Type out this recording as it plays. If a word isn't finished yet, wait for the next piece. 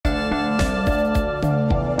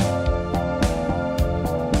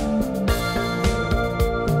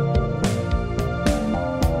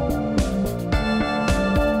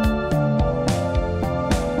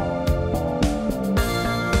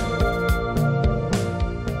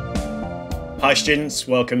Hi students,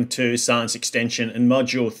 welcome to Science Extension and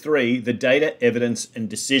Module 3, the Data, Evidence and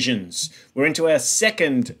Decisions. We're into our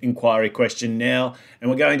second inquiry question now,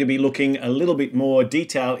 and we're going to be looking a little bit more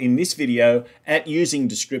detail in this video at using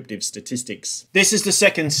descriptive statistics. This is the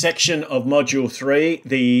second section of Module 3,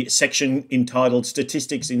 the section entitled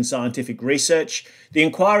Statistics in Scientific Research. The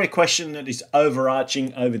inquiry question that is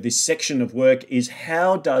overarching over this section of work is: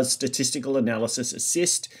 how does statistical analysis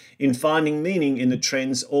assist in finding meaning in the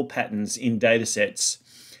trends or patterns in data sets?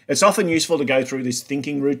 It's often useful to go through this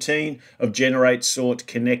thinking routine of generate, sort,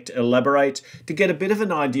 connect, elaborate to get a bit of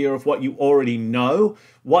an idea of what you already know,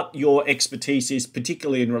 what your expertise is,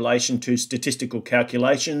 particularly in relation to statistical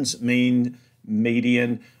calculations, mean,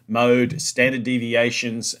 median, mode, standard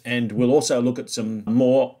deviations, and we'll also look at some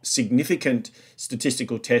more significant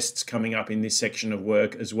statistical tests coming up in this section of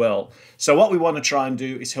work as well. So what we want to try and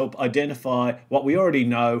do is help identify what we already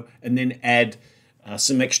know and then add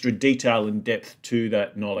some extra detail and depth to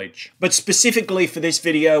that knowledge. But specifically for this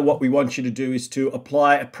video, what we want you to do is to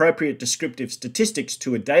apply appropriate descriptive statistics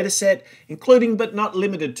to a data set, including but not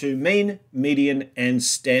limited to mean, median, and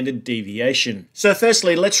standard deviation. So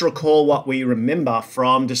firstly, let's recall what we remember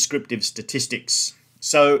from descriptive statistics.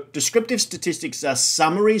 So descriptive statistics are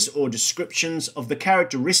summaries or descriptions of the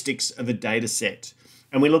characteristics of a data set.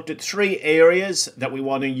 And we looked at three areas that we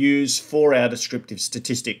want to use for our descriptive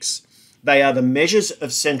statistics. They are the measures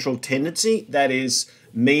of central tendency, that is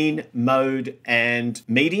mean, mode, and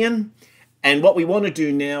median. And what we want to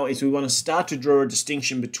do now is we want to start to draw a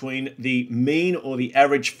distinction between the mean or the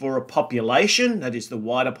average for a population, that is the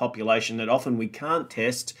wider population that often we can't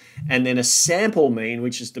test, and then a sample mean,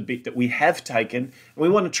 which is the bit that we have taken. And we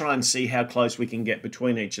want to try and see how close we can get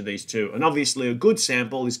between each of these two. And obviously a good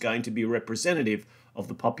sample is going to be representative of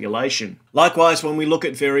the population. Likewise, when we look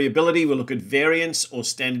at variability, we look at variance or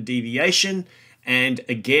standard deviation. And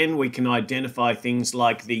again, we can identify things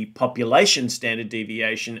like the population standard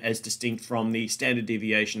deviation as distinct from the standard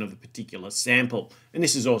deviation of a particular sample. And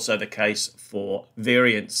this is also the case for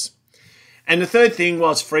variance. And the third thing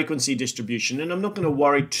was frequency distribution, and I'm not going to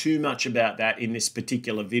worry too much about that in this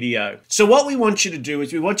particular video. So what we want you to do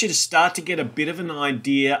is we want you to start to get a bit of an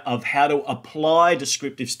idea of how to apply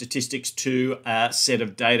descriptive statistics to a set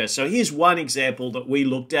of data. So here's one example that we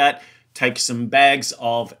looked at. Take some bags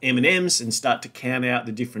of M&Ms and start to count out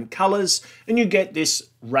the different colors, and you get this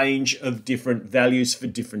range of different values for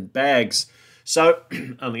different bags. So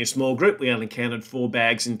only a small group, we only counted 4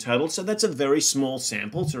 bags in total. So that's a very small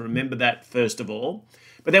sample, so remember that first of all.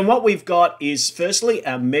 But then what we've got is firstly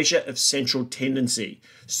our measure of central tendency.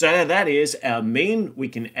 So that is our mean. We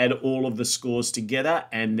can add all of the scores together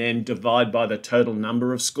and then divide by the total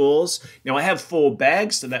number of scores. Now I have 4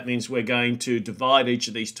 bags, so that means we're going to divide each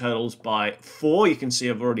of these totals by 4. You can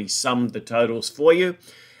see I've already summed the totals for you.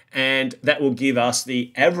 And that will give us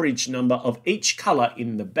the average number of each color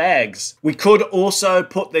in the bags. We could also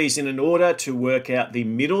put these in an order to work out the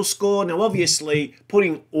middle score. Now obviously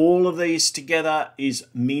putting all of these together is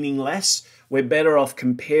meaningless. We're better off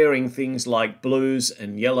comparing things like blues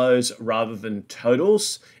and yellows rather than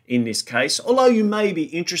totals in this case, although you may be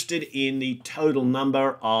interested in the total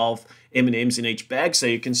number of M&Ms in each bag. So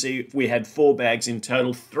you can see if we had 4 bags in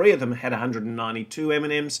total, 3 of them had 192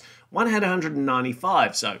 M&Ms, 1 had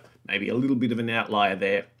 195, so maybe a little bit of an outlier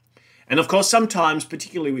there. And of course, sometimes,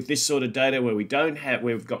 particularly with this sort of data where we've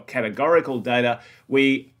got categorical data,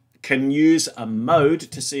 we can use a mode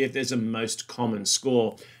to see if there's a most common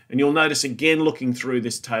score. And you'll notice again, looking through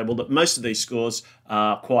this table, that most of these scores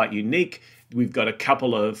are quite unique. We've got a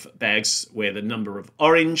couple of bags where the number of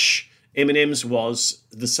orange M&Ms was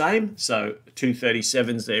the same, so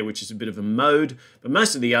 237s there, which is a bit of a mode. But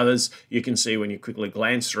most of the others, you can see when you quickly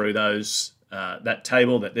glance through those, that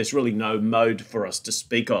table, that there's really no mode for us to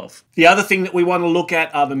speak of. The other thing that we want to look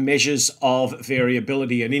at are the measures of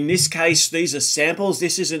variability. And in this case, these are samples.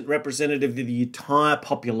 This isn't representative of the entire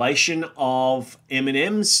population of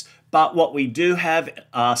M&Ms. But what we do have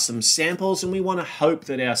are some samples, and we want to hope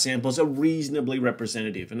that our samples are reasonably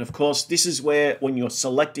representative. And of course, this is where, when you're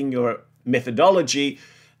selecting your methodology,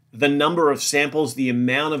 the number of samples, the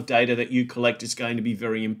amount of data that you collect is going to be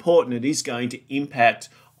very important. It is going to impact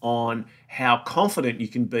on how confident you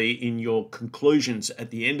can be in your conclusions at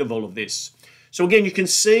the end of all of this. So again, you can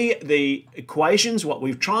see the equations. What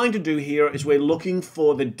we're trying to do here is we're looking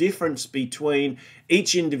for the difference between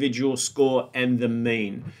each individual score and the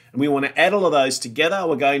mean. And we want to add all of those together.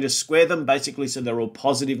 We're going to square them basically so they're all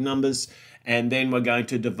positive numbers. And then we're going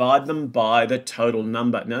to divide them by the total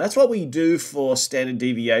number. Now that's what we do for standard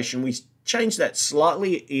deviation. We change that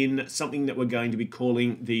slightly in something that we're going to be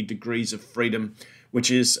calling the degrees of freedom, which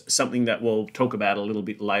is something that we'll talk about a little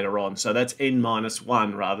bit later on. So that's n minus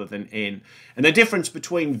 1 rather than n. And the difference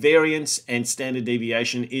between variance and standard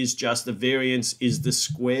deviation is just the variance is the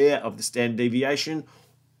square of the standard deviation,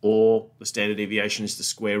 or the standard deviation is the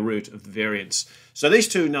square root of the variance. So these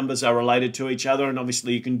two numbers are related to each other, and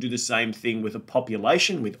obviously you can do the same thing with a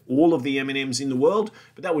population, with all of the M&Ms in the world,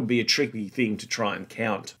 but that would be a tricky thing to try and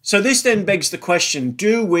count. So this then begs the question,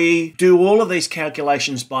 do we do all of these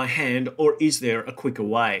calculations by hand, or is there a quicker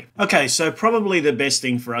way? Okay, so probably the best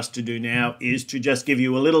thing for us to do now is to just give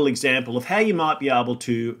you a little example of how you might be able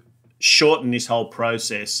to shorten this whole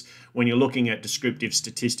process when you're looking at descriptive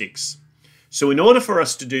statistics. So in order for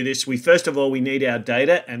us to do this, first of all, we need our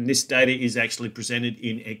data, and this data is actually presented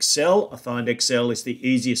in Excel. I find Excel is the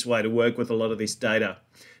easiest way to work with a lot of this data.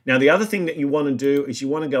 Now, the other thing that you want to do is you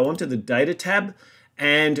want to go onto the Data tab,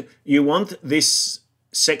 and you want this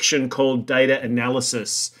section called Data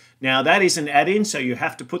Analysis. Now, that is an add-in, so you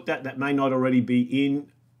have to put that. That may not already be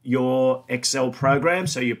in your Excel program,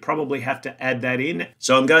 so you probably have to add that in.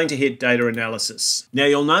 So I'm going to hit Data Analysis. Now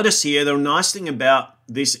you'll notice here, the nice thing about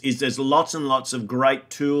this is there's lots and lots of great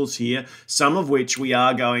tools here, some of which we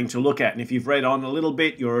are going to look at. And if you've read on a little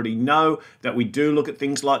bit, you already know that we do look at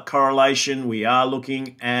things like correlation. We are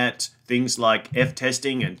looking at things like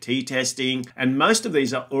F-testing and T-testing, and most of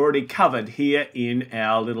these are already covered here in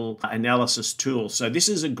our little analysis tool. So this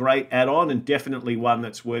is a great add-on, and definitely one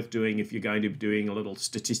that's worth doing if you're going to be doing a little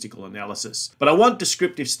statistical analysis. But I want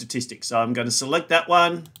descriptive statistics, so I'm going to select that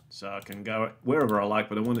one. So I can go wherever I like,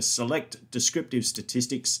 but I want to select descriptive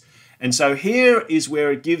statistics. And so here is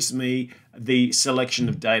where it gives me the selection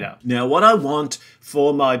of data. Now, what I want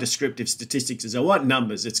for my descriptive statistics is I want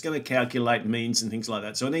numbers. It's going to calculate means and things like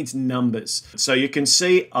that. So it needs numbers. So you can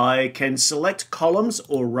see I can select columns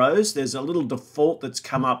or rows. There's a little default that's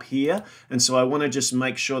come up here. And so I want to just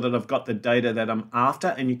make sure that I've got the data that I'm after.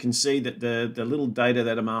 And you can see that the little data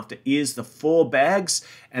that I'm after is the 4 bags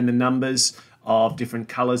and the numbers of different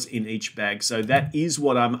colors in each bag. So that is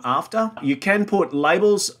what I'm after. You can put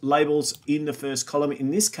labels in the first column.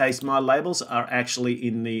 In this case, my labels are actually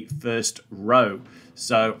in the first row.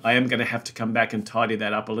 So I am going to have to come back and tidy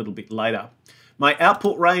that up a little bit later. My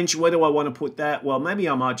output range, where do I want to put that? Well, maybe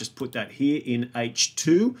I might just put that here in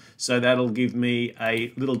H2. So that'll give me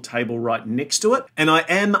a little table right next to it. And I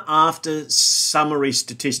am after summary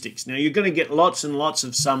statistics. Now, you're going to get lots and lots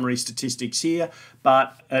of summary statistics here,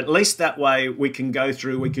 but at least that way we can go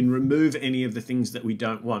through, we can remove any of the things that we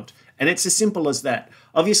don't want. And it's as simple as that.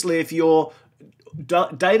 Obviously, if your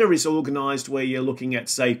data is organized where you're looking at,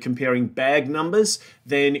 say, comparing bag numbers,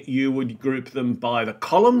 then you would group them by the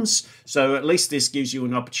columns. So at least this gives you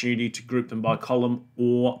an opportunity to group them by column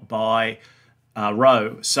or by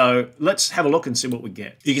row. So let's have a look and see what we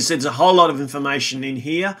get. You can see there's a whole lot of information in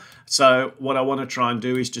here. So what I want to try and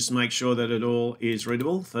do is just make sure that it all is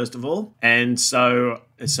readable, first of all. And so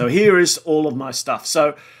here is all of my stuff.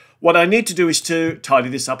 So what I need to do is to tidy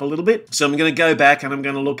this up a little bit. So I'm going to go back and I'm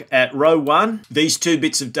going to look at row 1. These 2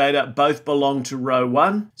 bits of data both belong to row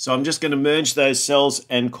 1. So I'm just going to merge those cells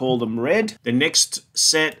and call them red. The next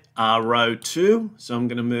set are row 2. So I'm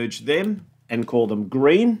going to merge them and call them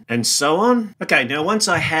green, and so on. Okay, now once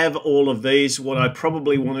I have all of these, what I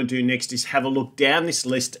probably want to do next is have a look down this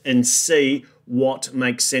list and see what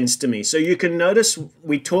makes sense to me. So you can notice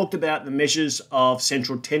we talked about the measures of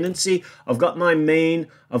central tendency. I've got my mean,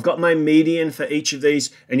 I've got my median for each of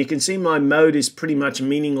these, and you can see my mode is pretty much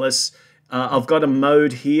meaningless. I've got a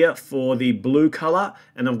mode here for the blue color,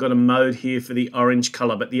 and I've got a mode here for the orange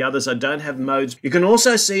color, but the others I don't have modes. You can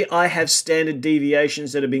also see I have standard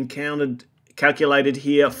deviations that have been calculated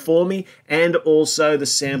here for me, and also the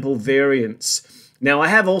sample variance. Now I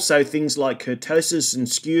have also things like kurtosis and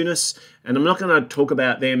skewness, and I'm not going to talk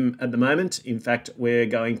about them at the moment. In fact, we're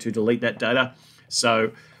going to delete that data.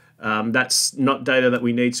 So that's not data that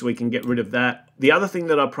we need, so we can get rid of that. The other thing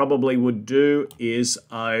that I probably would do is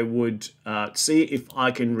I would see if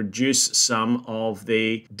I can reduce some of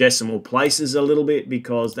the decimal places a little bit,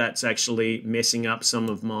 because that's actually messing up some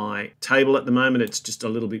of my table at the moment. It's just a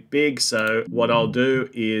little bit big. So what I'll do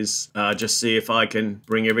is just see if I can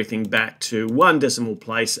bring everything back to 1 decimal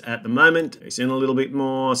place at the moment. It's in a little bit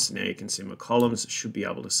more. So now you can see my columns. I should be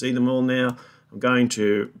able to see them all now. I'm going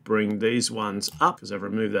to bring these ones up because I've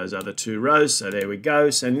removed those other 2 rows. So there we go.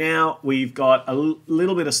 So now we've got a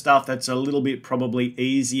little bit of stuff that's a little bit probably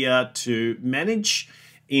easier to manage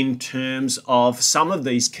in terms of some of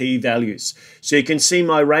these key values. So you can see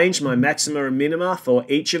my range, my maxima and minima for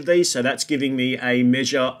each of these. So that's giving me a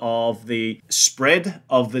measure of the spread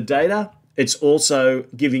of the data. It's also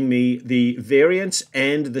giving me the variance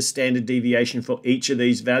and the standard deviation for each of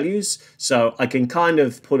these values. So I can kind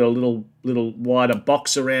of put a little wider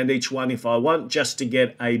box around each one if I want, just to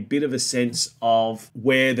get a bit of a sense of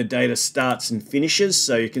where the data starts and finishes.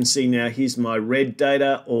 So you can see now here's my red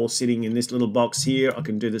data all sitting in this little box here. I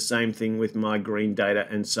can do the same thing with my green data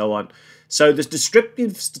and so on. So the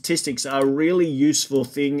descriptive statistics are a really useful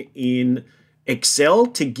thing in Excel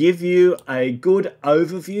to give you a good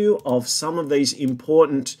overview of some of these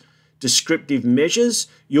important descriptive measures.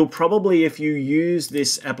 You'll probably, if you use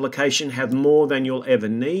this application, have more than you'll ever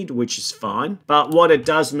need, which is fine. But what it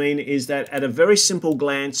does mean is that at a very simple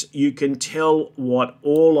glance, you can tell what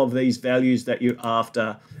all of these values that you're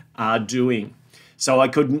after are doing. So I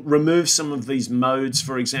could remove some of these modes,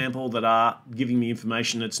 for example, that are giving me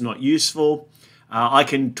information that's not useful. I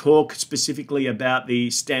can talk specifically about the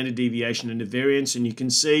standard deviation and the variance, and you can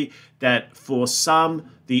see that for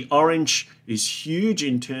some, the orange is huge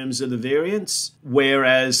in terms of the variance,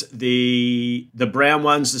 whereas the brown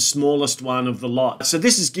one's the smallest one of the lot. So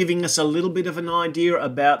this is giving us a little bit of an idea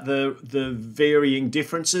about the varying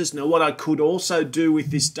differences. Now, what I could also do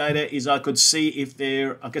with this data is I could see if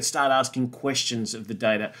I could start asking questions of the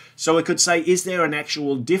data. So I could say, is there an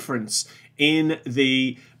actual difference in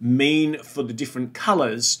the mean for the different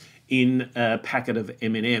colors in a packet of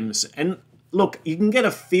M&Ms? And look, you can get a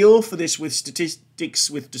feel for this with statistics,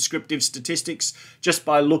 with descriptive statistics, just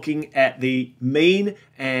by looking at the mean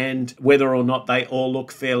and whether or not they all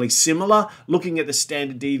look fairly similar. Looking at the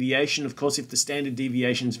standard deviation, of course, if the standard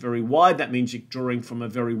deviation is very wide, that means you're drawing from a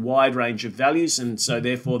very wide range of values, and so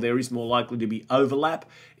therefore there is more likely to be overlap.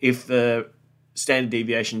 If the standard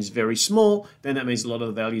deviation is very small, then that means a lot of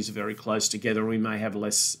the values are very close together. We may have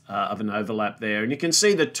less of an overlap there. And you can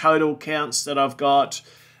see the total counts that I've got,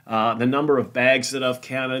 the number of bags that I've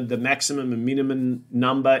counted, the maximum and minimum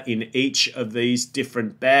number in each of these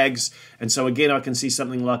different bags. And so again, I can see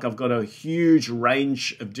something like I've got a huge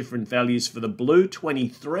range of different values for the blue,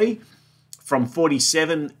 23. From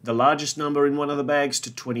 47, the largest number in one of the bags,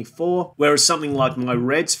 to 24. Whereas something like my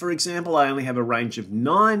reds, for example, I only have a range of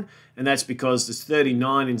 9, and that's because there's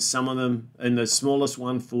 39 in some of them, and the smallest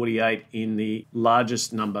one, 48 in the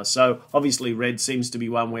largest number. So obviously red seems to be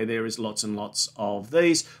one where there is lots and lots of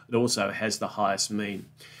these. It also has the highest mean.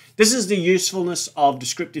 This is the usefulness of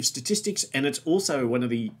descriptive statistics, and it's also one of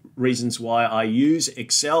the reasons why I use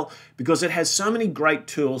Excel, because it has so many great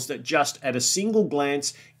tools that just at a single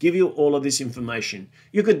glance give you all of this information.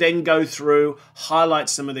 You could then go through, highlight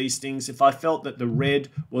some of these things. If I felt that the red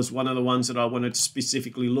was one of the ones that I wanted to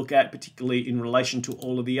specifically look at, particularly in relation to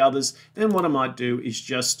all of the others, then what I might do is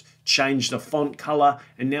just change the font color,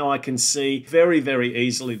 and now I can see very, very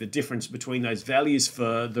easily the difference between those values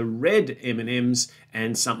for the red M&Ms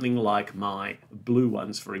and something like my blue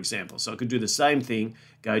ones, for example. So I could do the same thing,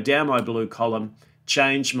 go down my blue column,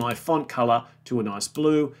 change my font color to a nice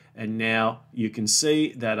blue, and now you can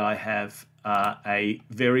see that I have a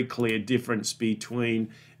very clear difference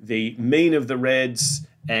between the mean of the reds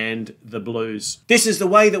and the blues. This is the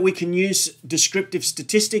way that we can use descriptive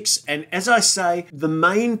statistics, and as I say, the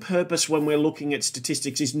main purpose when we're looking at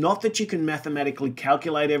statistics is not that you can mathematically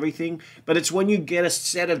calculate everything, but it's when you get a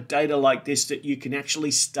set of data like this that you can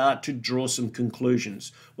actually start to draw some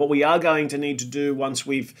conclusions. What we are going to need to do once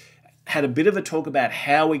we've had a bit of a talk about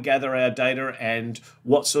how we gather our data and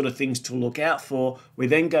what sort of things to look out for, we're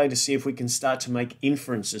then going to see if we can start to make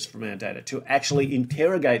inferences from our data, to actually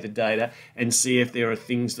interrogate the data and see if there are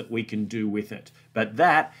things that we can do with it. But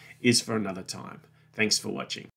that is for another time. Thanks for watching.